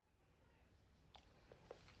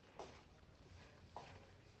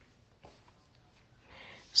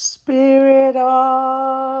Spirit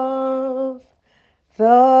of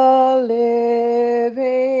the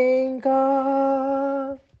living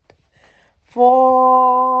God,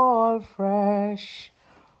 fall fresh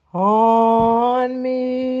on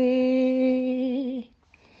me.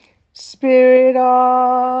 Spirit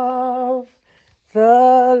of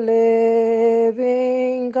the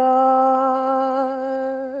living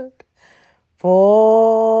God,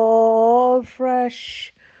 fall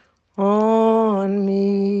fresh on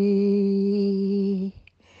me.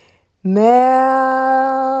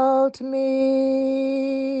 Melt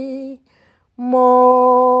me,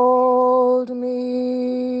 mold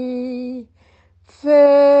me,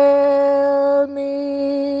 fill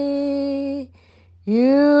me,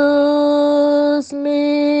 use me.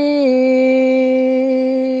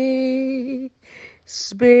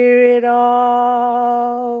 Spirit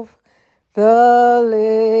of the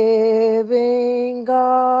living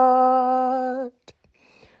God,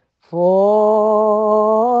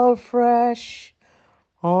 fall fresh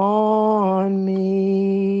on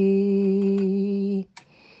me.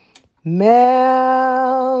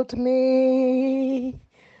 Melt me,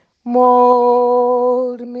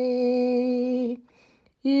 mold me,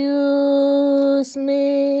 use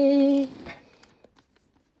me,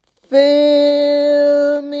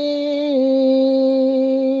 fill me.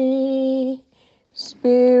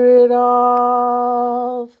 Spirit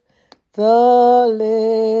of the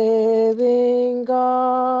living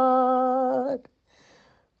God,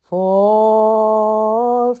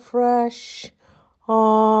 fall fresh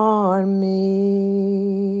on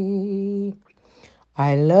me.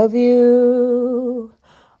 I love you,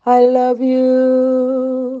 I love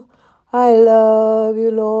you, I love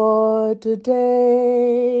you, Lord,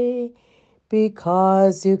 today,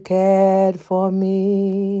 because you cared for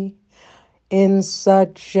me in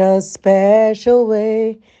such a special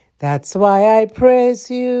way. That's why I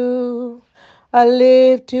praise you. I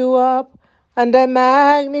lift you up and I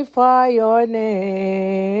magnify your name.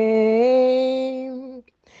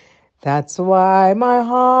 That's why my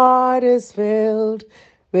heart is filled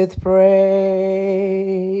with praise.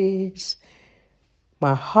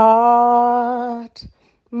 My heart,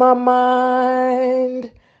 my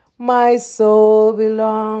mind, my soul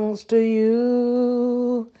belongs to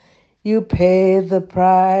you. You paid the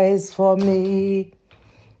price for me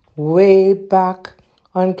way back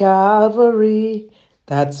on Calvary.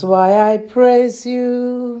 That's why I praise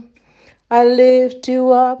you. I lift you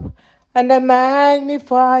up and I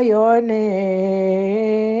magnify your name.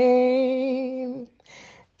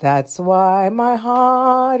 That's why my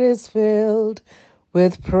heart is filled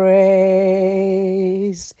with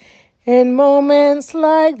praise. In moments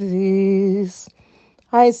like these,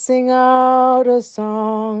 I sing out a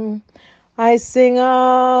song. I sing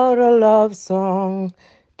out a love song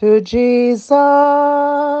to Jesus.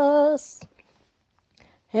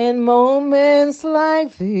 In moments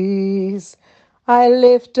like these, I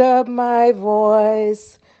lift up my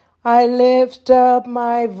voice. I lift up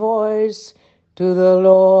my voice to the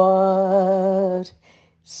Lord,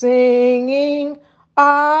 singing,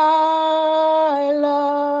 I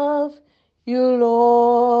love you,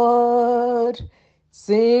 Lord.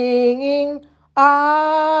 Singing,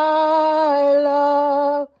 I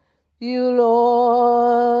love you,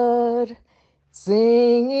 Lord.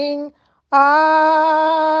 Singing,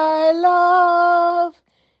 I love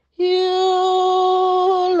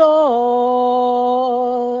you,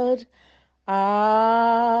 Lord.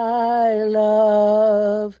 I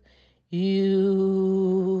love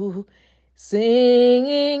you.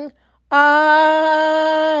 Singing,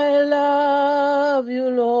 I love you,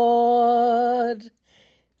 Lord.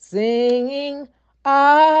 Singing,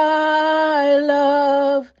 I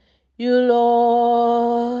love you,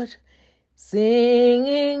 Lord.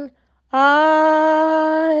 Singing,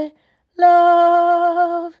 I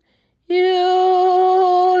love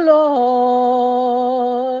you,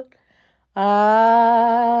 Lord.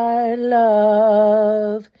 I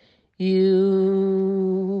love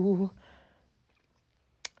you.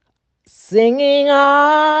 Singing,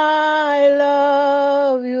 I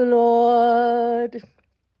love you, Lord.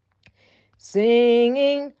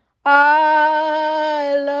 Singing,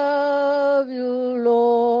 I love you,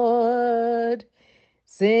 Lord.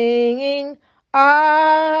 Singing,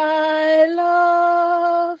 I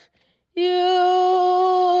love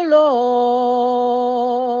you, Lord.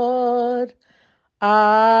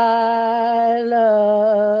 I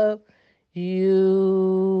love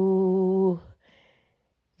you.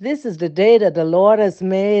 This is the day that the Lord has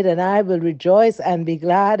made, and I will rejoice and be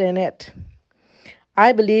glad in it.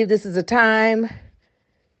 I believe this is a time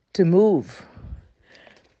to move.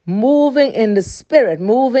 moving in the Spirit,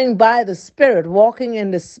 moving by the Spirit, walking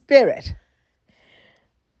in the Spirit.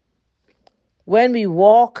 When we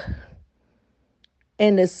walk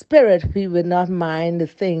in the Spirit, we would not mind the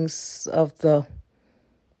things of the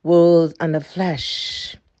world and the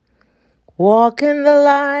flesh. Walk in the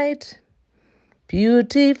light,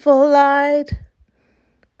 beautiful light.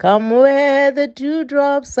 Come where the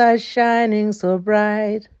dewdrops are shining so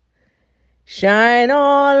bright. Shine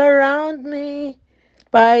all around me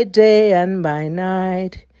by day and by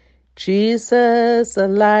night. Jesus, the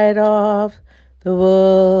light of the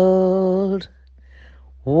world.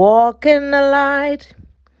 Walk in the light,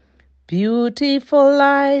 beautiful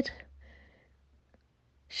light.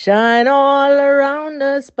 Shine all around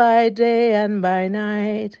us by day and by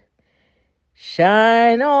night.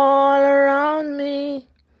 Shine all around me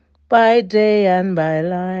by day and by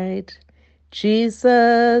night.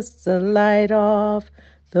 Jesus, the light of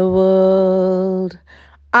the world.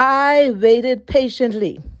 I waited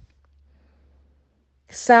patiently.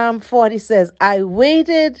 Psalm 40 says, I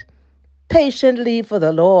waited patiently for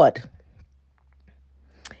the Lord.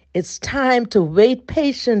 It's time to wait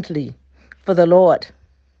patiently for the Lord.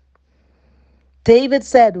 David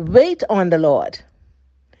said, wait on the Lord.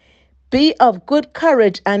 Be of good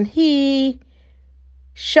courage, and he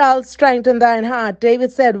shall strengthen thine heart.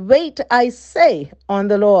 David said, wait, I say, on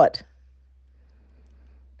the Lord.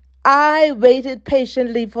 I waited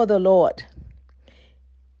patiently for the Lord.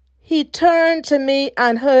 He turned to me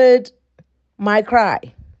and heard my cry.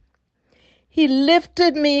 He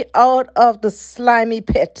lifted me out of the slimy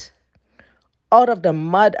pit, out of the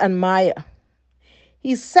mud and mire.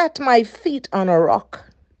 He set my feet on a rock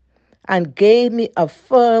and gave me a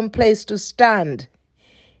firm place to stand.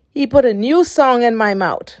 He put a new song in my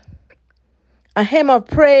mouth, a hymn of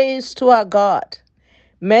praise to our God.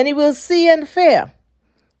 Many will see and fear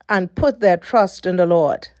and put their trust in the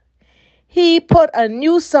Lord. He put a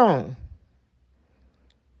new song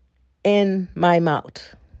in my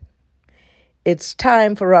mouth. It's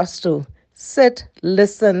time for us to sit,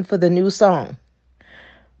 listen for the new song.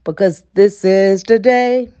 Because this is the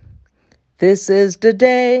day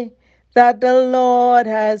that the Lord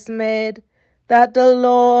has made, that the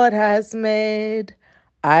Lord has made.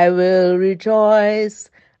 I will rejoice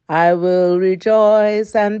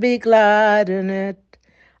and be glad in it.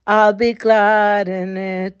 I'll be glad in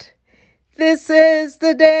it. This is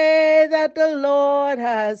the day that the Lord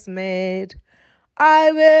has made.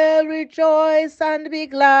 I will rejoice and be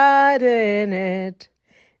glad in it.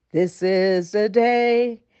 This is the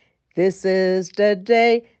day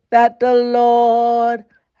that the Lord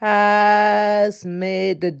has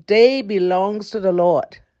made. The day belongs to the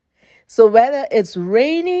Lord. So whether it's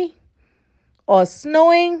rainy or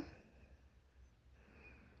snowing,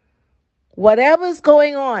 whatever's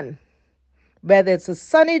going on, whether it's a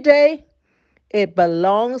sunny day, it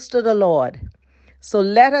belongs to the Lord. So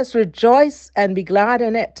let us rejoice and be glad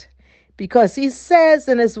in it, because he says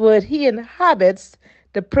in his word, he inhabits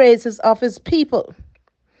the praises of his people.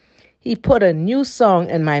 He put a new song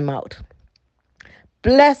in my mouth.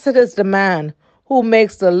 Blessed is the man who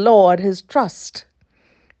makes the Lord his trust.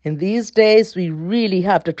 In these days, we really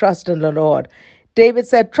have to trust in the Lord. David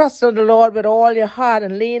said, trust in the Lord with all your heart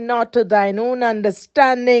and lean not to thine own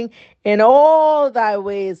understanding. In all thy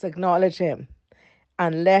ways acknowledge him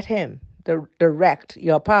and let him direct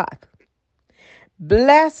your path.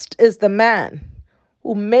 Blessed is the man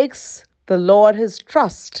who makes the Lord his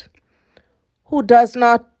trust, who does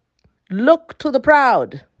not look to the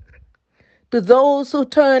proud, to those who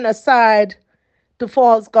turn aside to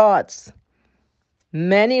false gods.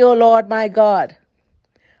 Many, O Lord my God,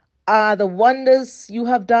 are the wonders you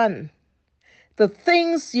have done, the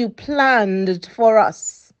things you planned for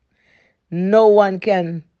us. No one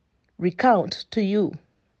can recount to you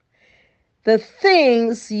the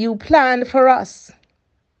things you planned for us.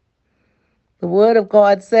 The Word of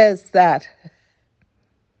God says that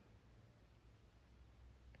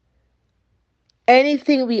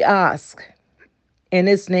anything we ask in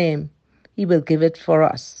his name, he will give it for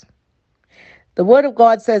us. The Word of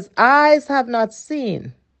God says, eyes have not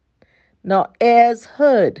seen, nor ears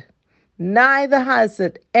heard, neither has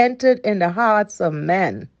it entered in the hearts of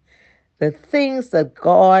men, the things that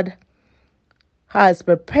God has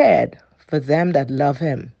prepared for them that love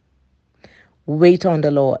him. Wait on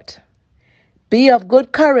the Lord. Be of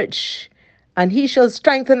good courage, and he shall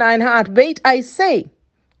strengthen thine heart. Wait, I say,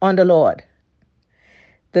 on the Lord.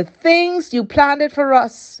 The things you planted for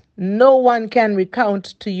us, no one can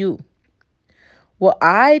recount to you. Were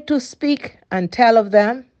I to speak and tell of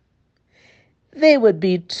them, they would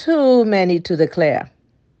be too many to declare.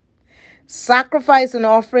 Sacrifice and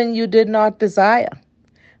offering you did not desire,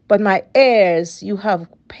 but my ears you have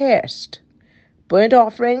pierced. Burnt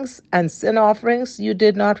offerings and sin offerings you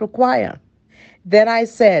did not require. Then I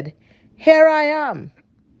said, Here I am.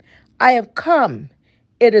 I have come.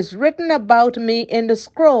 It is written about me in the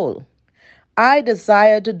scroll. I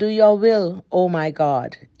desire to do your will, O my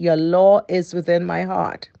God. Your law is within my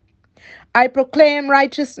heart. I proclaim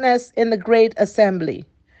righteousness in the great assembly.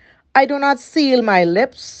 I do not seal my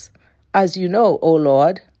lips, as you know, O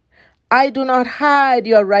Lord. I do not hide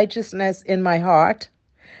your righteousness in my heart.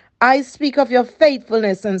 I speak of your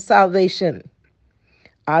faithfulness and salvation.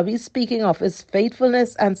 Are we speaking of his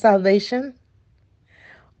faithfulness and salvation?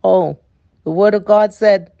 Oh, the word of God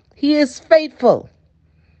said, He is faithful.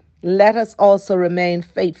 Let us also remain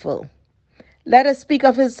faithful. Let us speak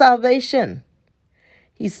of his salvation.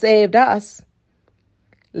 He saved us.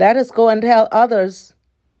 Let us go and tell others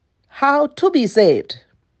how to be saved.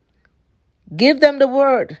 Give them the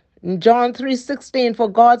word. In John 3:16, for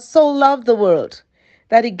God so loved the world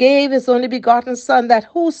that he gave his only begotten Son, that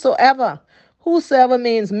whosoever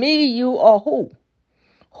means me, you, or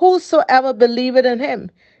whosoever believeth in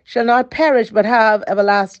him shall not perish but have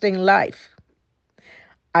everlasting life.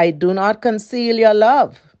 I do not conceal your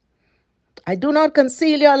love. I do not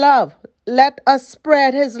conceal your love. Let us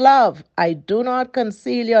spread his love. I do not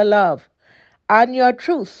conceal your love and your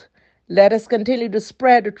truth. Let us continue to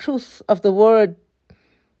spread the truth of the word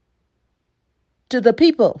to the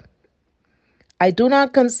people. I do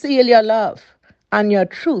not conceal your love and your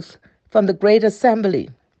truth from the great assembly.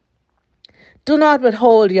 Do not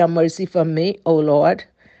withhold your mercy from me, O Lord.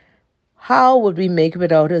 How would we make it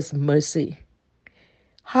without his mercy?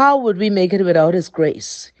 How would we make it without his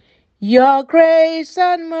grace? Your grace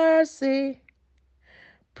and mercy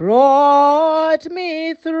brought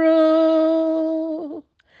me through.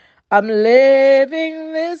 I'm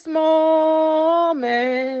living this moment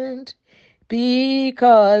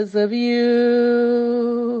because of you.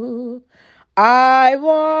 I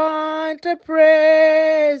want to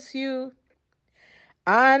praise you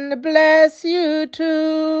and bless you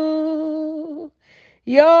too.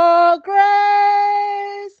 Your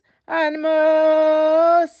grace and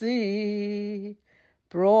mercy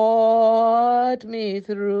brought me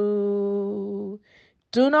through.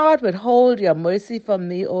 Do not withhold your mercy from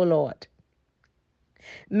me, O Lord.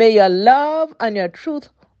 May your love and your truth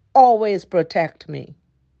always protect me.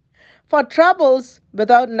 For troubles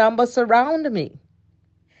without number surround me.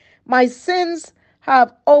 My sins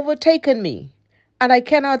have overtaken me, and I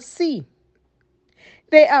cannot see.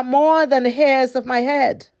 They are more than the hairs of my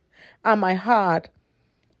head, and my heart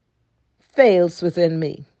fails within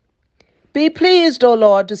me. Be pleased, O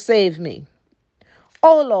Lord, to save me.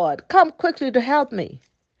 O Lord, come quickly to help me.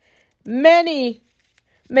 May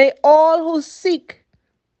all who seek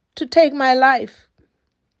to take my life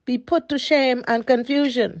be put to shame and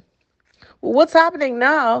confusion. What's happening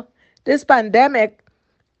now, this pandemic,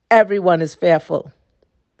 everyone is fearful.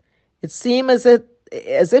 It seems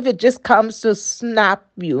as if it just comes to snap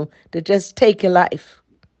you, to just take your life.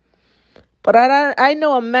 But I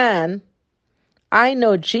know a man, I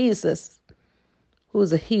know Jesus,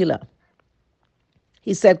 who's a healer.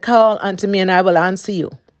 He said, call unto me and I will answer you.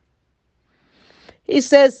 He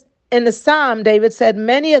says in the Psalm, David said,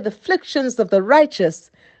 many are the afflictions of the righteous,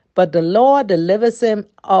 but the Lord delivers him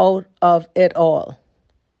out of it all.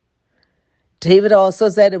 David also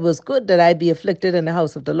said it was good that I be afflicted in the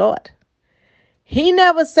house of the Lord. He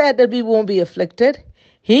never said that we won't be afflicted.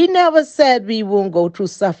 He never said we won't go through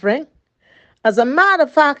suffering. As a matter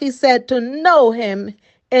of fact, he said to know him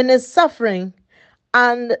in his suffering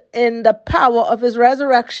and in the power of his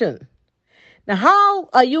resurrection. Now, how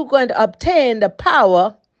are you going to obtain the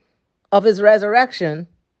power of his resurrection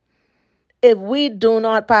if we do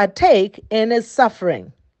not partake in his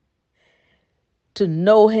suffering? To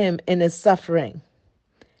know him in his suffering.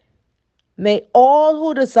 May all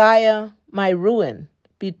who desire my ruin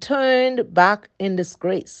be turned back in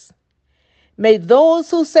disgrace. May those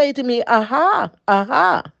who say to me, aha,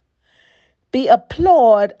 aha, be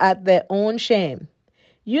applauded at their own shame.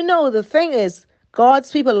 You know, the thing is,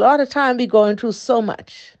 God's people, a lot of time be going through so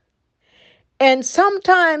much. And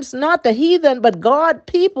sometimes not the heathen, but God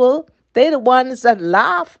people, they're the ones that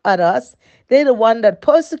laugh at us. They're the ones that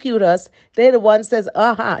persecute us. They're the ones that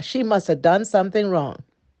says, she must have done something wrong.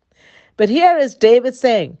 But here is David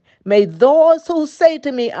saying, may those who say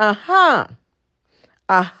to me, aha,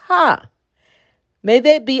 aha, may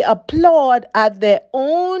they be applauded at their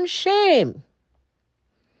own shame.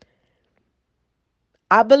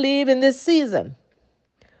 I believe in this season,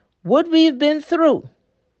 what we've been through,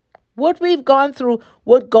 what we've gone through,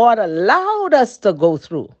 what God allowed us to go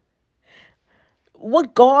through,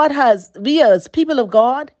 what God has, we as people of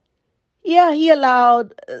God, yeah, he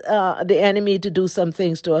allowed the enemy to do some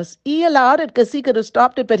things to us. He allowed it because he could have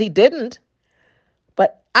stopped it, but he didn't.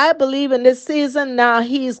 But I believe in this season now,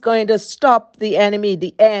 he's going to stop the enemy,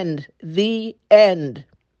 the end, the end.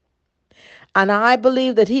 And I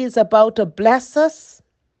believe that he's about to bless us.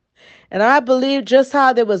 And I believe just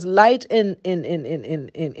how there was light in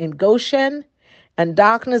Goshen and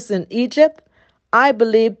darkness in Egypt, I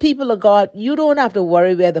believe, people of God, you don't have to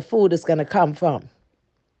worry where the food is going to come from.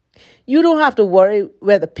 You don't have to worry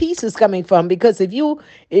where the peace is coming from, because if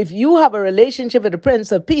you have a relationship with the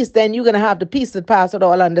Prince of Peace, then you're going to have the peace that passes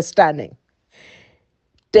all understanding.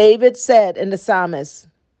 David said in the psalmist,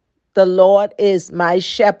 the Lord is my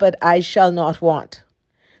shepherd, I shall not want.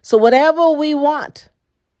 So whatever we want,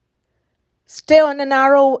 stay on the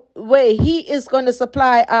narrow way. He is going to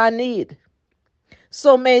supply our need.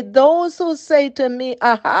 So may those who say to me,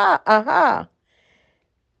 aha, aha,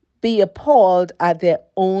 be appalled at their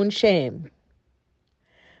own shame.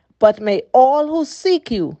 But may all who seek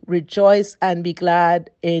you rejoice and be glad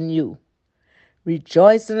in you.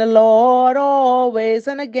 Rejoice in the Lord always.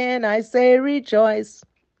 And again I say rejoice.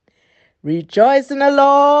 Rejoice in the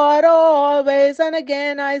Lord always. And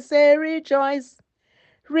again I say rejoice.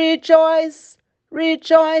 Rejoice,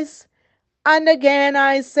 rejoice. And again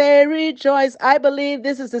I say rejoice. I believe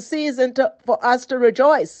this is the season for us to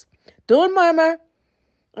rejoice. Don't murmur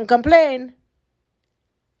and complain.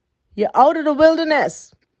 You're out of the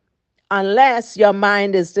wilderness unless your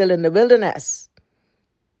mind is still in the wilderness.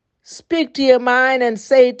 Speak to your mind and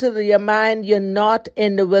say to your mind, you're not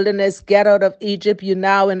in the wilderness. Get out of Egypt. You're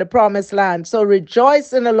now in the promised land. So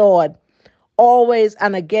rejoice in the Lord always.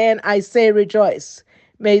 And again, I say rejoice.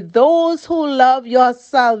 May those who love your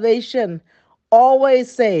salvation always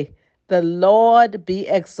say, the Lord be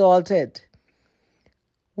exalted.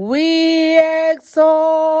 We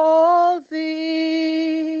exalt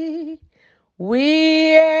thee.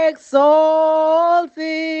 We exalt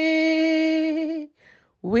thee.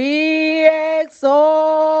 We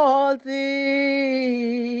exalt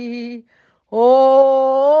thee,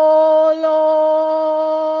 O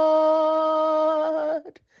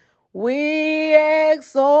Lord. We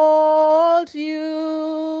exalt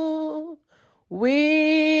you.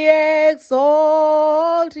 We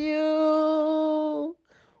exalt you.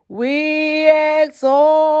 We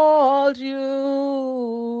exalt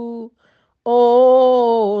you,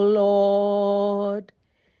 O Lord.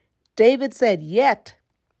 David said, yet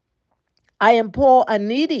I am poor and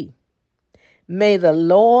needy. May the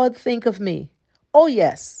Lord think of me. Oh,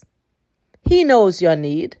 yes, he knows your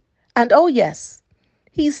need. And oh, yes,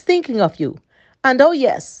 he's thinking of you. And oh,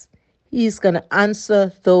 yes, he's going to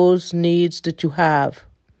answer those needs that you have.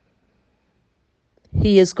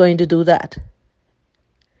 He is going to do that.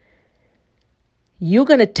 You're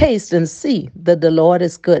going to taste and see that the Lord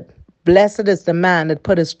is good. Blessed is the man that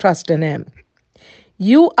put his trust in him.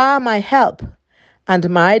 You are my help and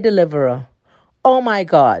my deliverer. Oh my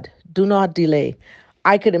God, do not delay.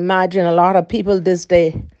 I could imagine a lot of people this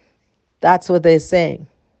day, that's what they're saying.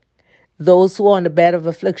 Those who are on the bed of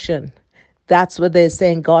affliction, that's what they're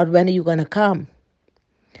saying. God, when are you going to come?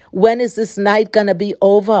 When is this night going to be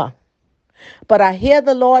over? But I hear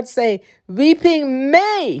the Lord say, weeping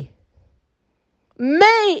may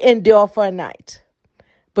endure for a night,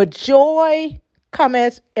 but joy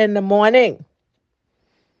cometh in the morning.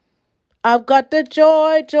 I've got the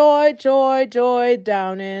joy, joy, joy, joy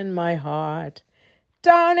down in my heart.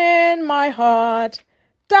 Down in my heart.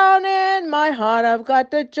 Down in my heart. I've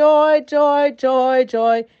got the joy, joy, joy,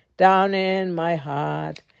 joy down in my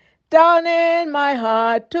heart. Down in my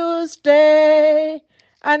heart to stay.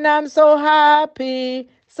 And I'm so happy,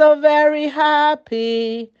 so very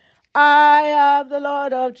happy. I have the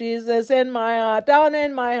Lord of Jesus in my heart, down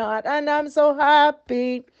in my heart. And I'm so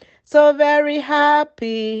happy, so very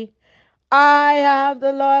happy. I have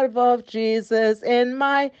the love of Jesus in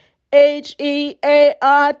my HEART,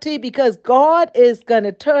 because God is going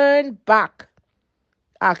to turn back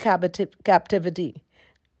our captivity.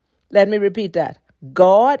 Let me repeat that.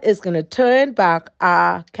 God is going to turn back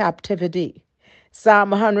our captivity.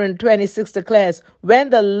 Psalm 126 declares,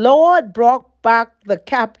 when the Lord brought back the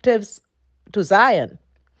captives to Zion,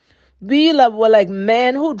 we were like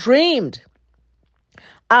men who dreamed.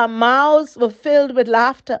 Our mouths were filled with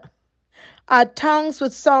laughter, our tongues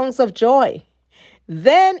with songs of joy.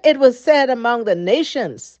 Then it was said among the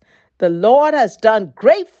nations, the Lord has done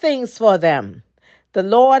great things for them. The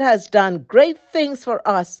Lord has done great things for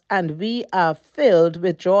us, and we are filled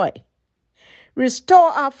with joy.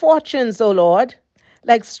 Restore our fortunes, O Lord,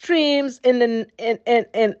 like streams in the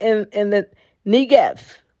Negev.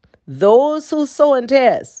 Those who sow in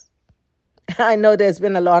tears, I know there's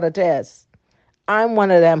been a lot of tears. I'm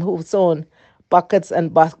one of them who've sown buckets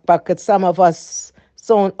and buckets. Some of us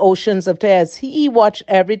sown oceans of tears. He watched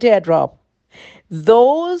every teardrop.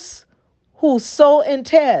 Those who sow in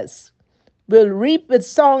tears will reap with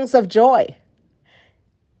songs of joy.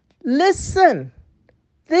 Listen,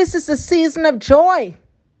 this is a season of joy.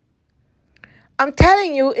 I'm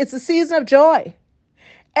telling you, it's a season of joy.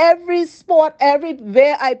 Every spot,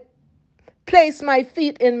 everywhere I place my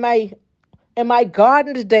feet in my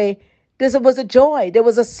garden today, there was a joy, there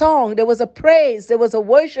was a song, there was a praise, there was a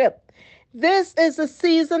worship. This is a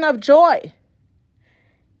season of joy.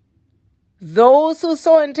 Those who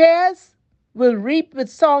sow in tears will reap with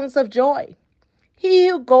songs of joy. He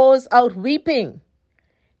who goes out weeping,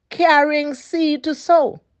 carrying seed to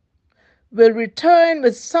sow, will return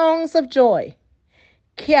with songs of joy,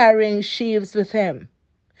 carrying sheaves with him.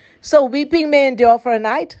 So weeping may endure for a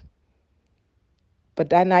night,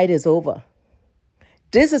 but that night is over.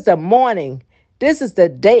 This is the morning. This is the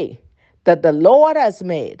day that the Lord has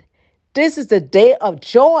made. This is the day of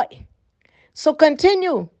joy. So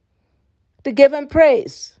continue to give him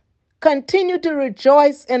praise. Continue to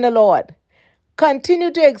rejoice in the Lord.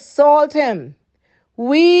 Continue to exalt him.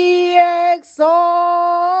 We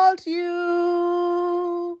exalt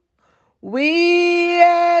you. We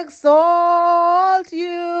exalt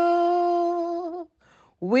you.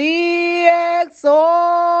 We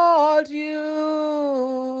exalt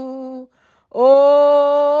you, O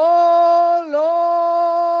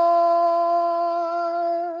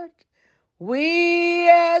Lord. We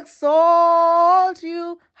exalt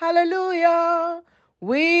you. Hallelujah.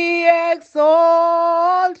 We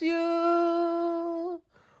exalt you.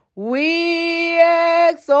 We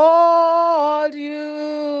exalt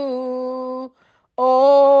you,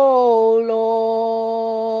 O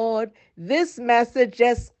Lord. This message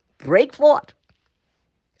just break forth.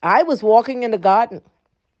 I was walking in the garden.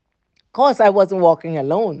 Of course, I wasn't walking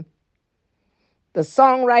alone. The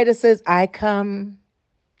songwriter says, I come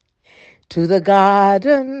to the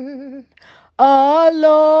garden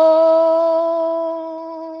alone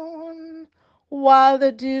while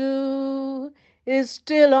the dew is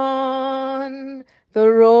still on the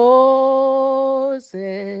roses,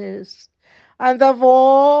 and the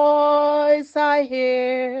voice I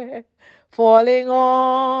hear falling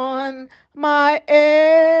on my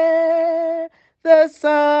ear, the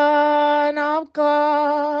Son of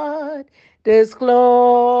God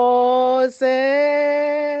discloses,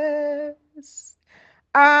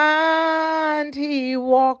 and he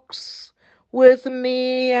walks with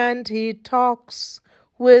me, and he talks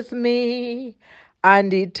with me,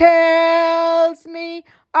 and he tells me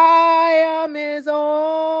I am his own,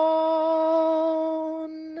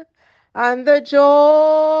 and the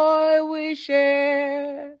joy we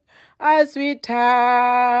share as we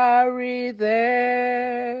tarry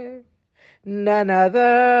there, none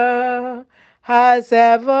other has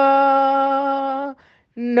ever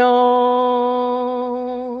known.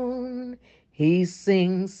 He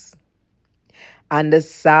sings, and the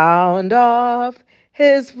sound of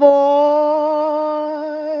his voice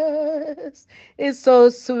is so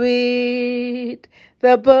sweet,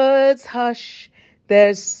 the birds hush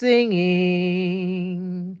their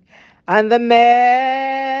singing, and the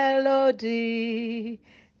melody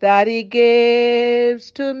that he gives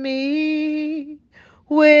to me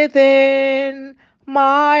within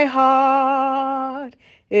my heart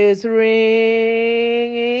is ringing,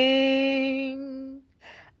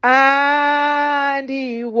 and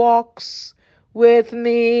he walks with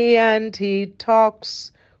me, and he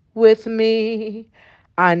talks with me,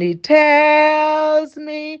 and he tells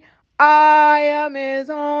me I am his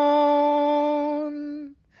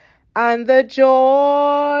own, and the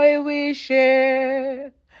joy we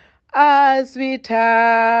share as we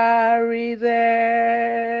tarry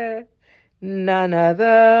there, none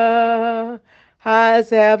other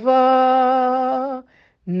has ever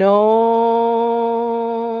known.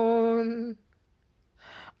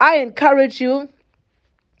 I encourage you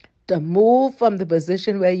to move from the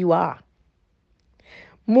position where you are.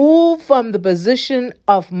 Move from the position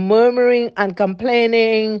of murmuring and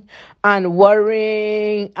complaining and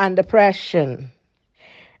worrying and depression,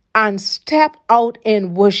 and step out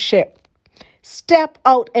in worship. Step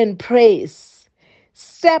out in praise.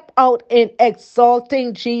 Step out in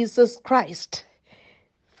exalting Jesus Christ.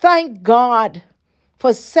 Thank God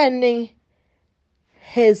for sending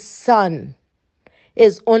his Son,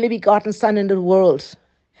 his only begotten Son into the world.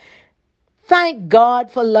 Thank God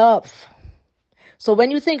for love. So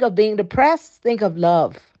when you think of being depressed, think of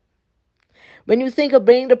love. When you think of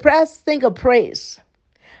being depressed, think of praise.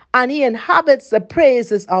 and he inhabits the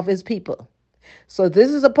praises of his people. So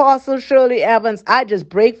this is Apostle Shirley Evans. I just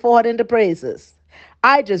break forth into praises.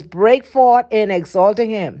 I just break forth in exalting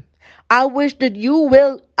him. I wish that you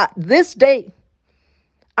will, this day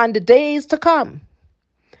and the days to come,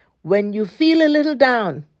 when you feel a little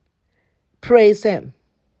down, praise him.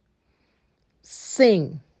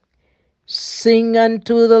 Sing. Sing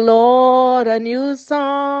unto the Lord a new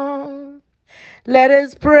song. Let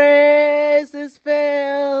his praises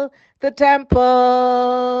fill the temple.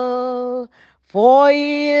 For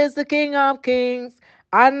he is the King of kings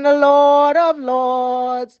and the Lord of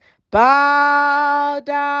lords. Bow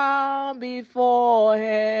down before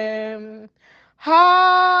him.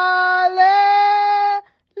 Hallelujah.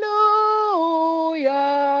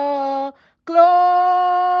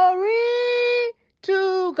 Glory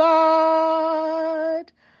to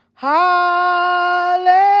God. Hallelujah.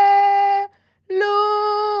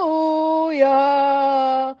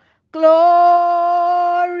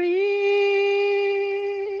 Glory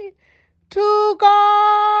to God.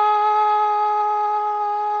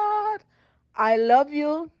 I love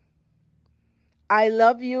you. I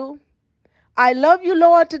love you. I love you,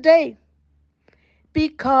 Lord, today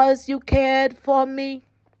because you cared for me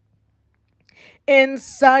in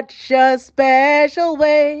such a special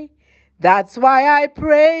way. That's why I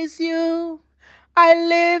praise you. I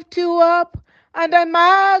lift you up and I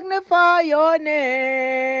magnify your name.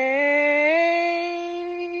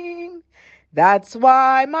 That's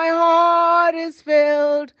why my heart is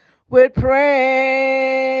filled with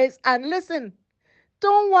praise. And listen,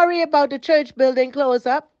 don't worry about the church building close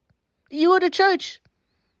up. You are the church.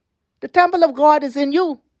 The temple of God is in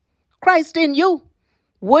you. Christ in you.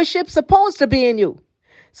 Worship's supposed to be in you.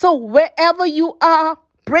 So wherever you are,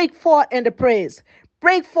 break forth in the praise.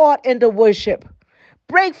 Break forth in the worship.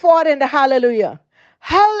 Break forth in the hallelujah.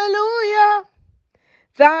 Hallelujah.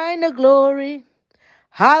 Thine the glory.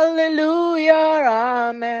 Hallelujah.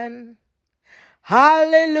 Amen.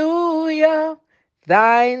 Hallelujah.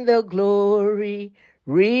 Thine the glory.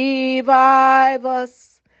 Revive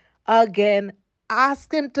us again.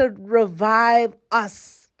 Ask him to revive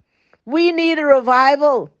us. We need a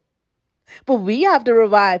revival. But we have to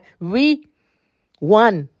revive.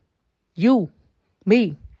 One, you,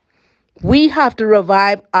 me. We have to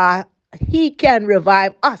revive he can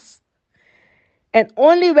revive us. And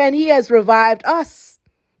only when he has revived us,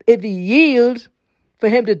 if we yield for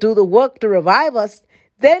him to do the work to revive us,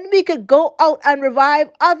 then we could go out and revive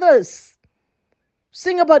others.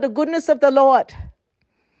 Sing about the goodness of the Lord.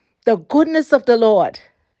 The goodness of the Lord.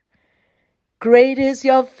 Great is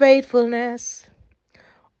your faithfulness,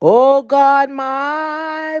 O God,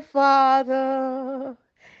 my Father.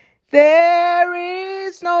 There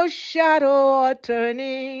is no shadow or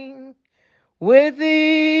turning with thee.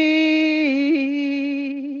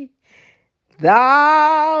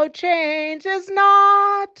 Thou changest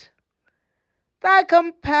not, thy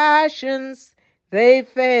compassions, they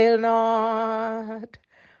fail not.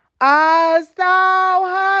 As thou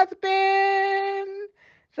hast been,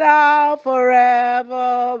 thou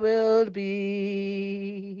forever wilt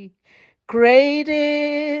be. Great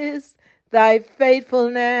is thy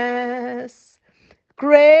faithfulness.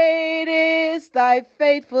 Great is thy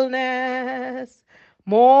faithfulness.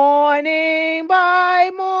 Morning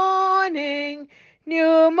by morning,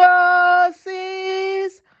 new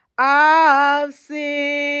mercies I've seen.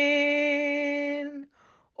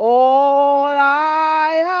 All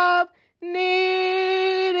I have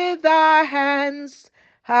needed, thy hands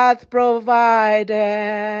hath provided.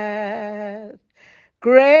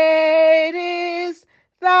 Great is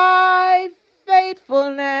thy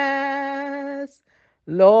faithfulness,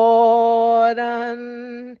 Lord,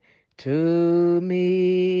 unto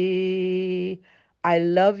me. I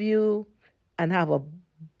love you and have a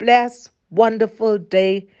blessed, wonderful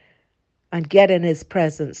day and get in his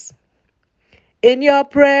presence. In your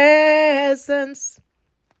presence,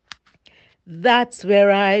 that's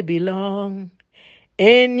where I belong.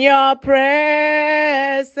 In your presence,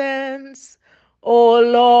 O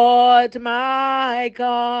Lord my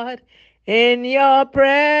God, in your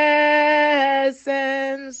presence,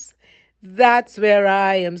 that's where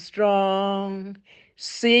I am strong,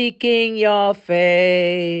 seeking your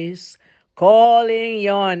face, calling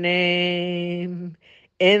your name.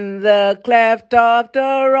 In the cleft of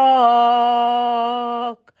the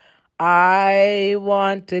rock, I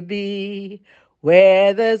want to be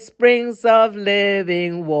where the springs of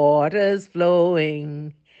living waters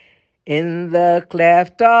flowing. In the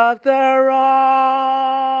cleft of the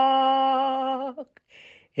rock,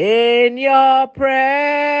 in your presence,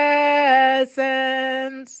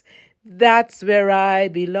 that's where I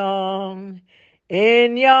belong.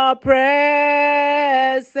 in your presence,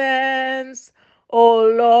 O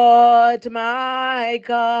Lord my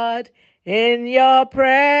God, in your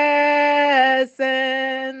presence.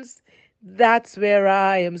 That's where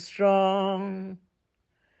I am strong,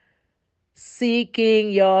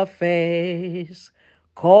 seeking your face,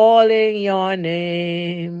 calling your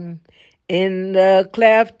name in the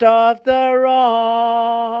cleft of the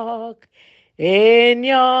rock, in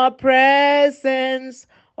your presence,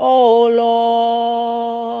 O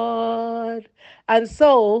Lord. And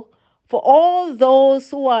so, for all those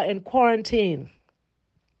who are in quarantine,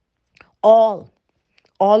 all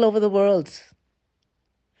over the world,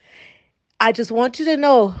 I just want you to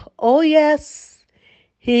know, oh yes,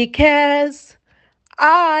 he cares.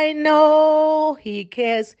 I know he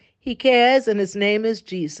cares. He cares, and his name is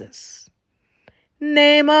Jesus.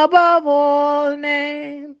 Name above all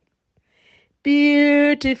names.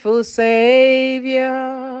 Beautiful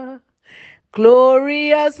Savior.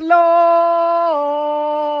 Glorious Lord.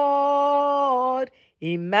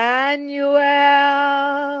 Emmanuel.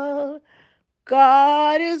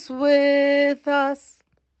 God is with us.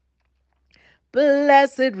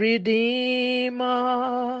 Blessed Redeemer.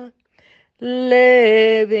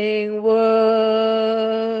 Living Word,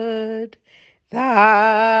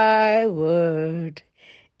 thy word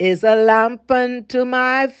is a lamp unto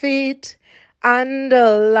my feet and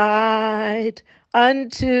a light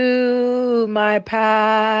unto my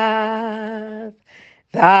path.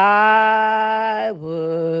 Thy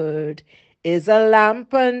word is a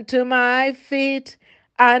lamp unto my feet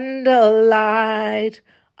and a light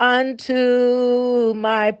unto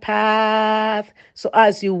my path. So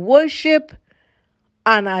as you worship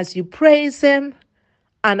and as you praise him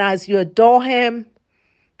and as you adore him,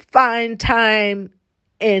 find time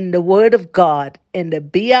in the Word of God, in the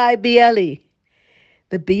Bible.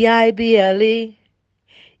 The Bible.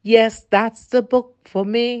 Yes, that's the book for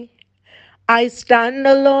me. I stand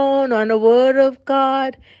alone on the Word of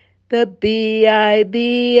God, the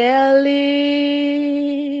Bible.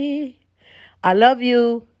 I love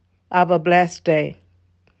you. Have a blessed day.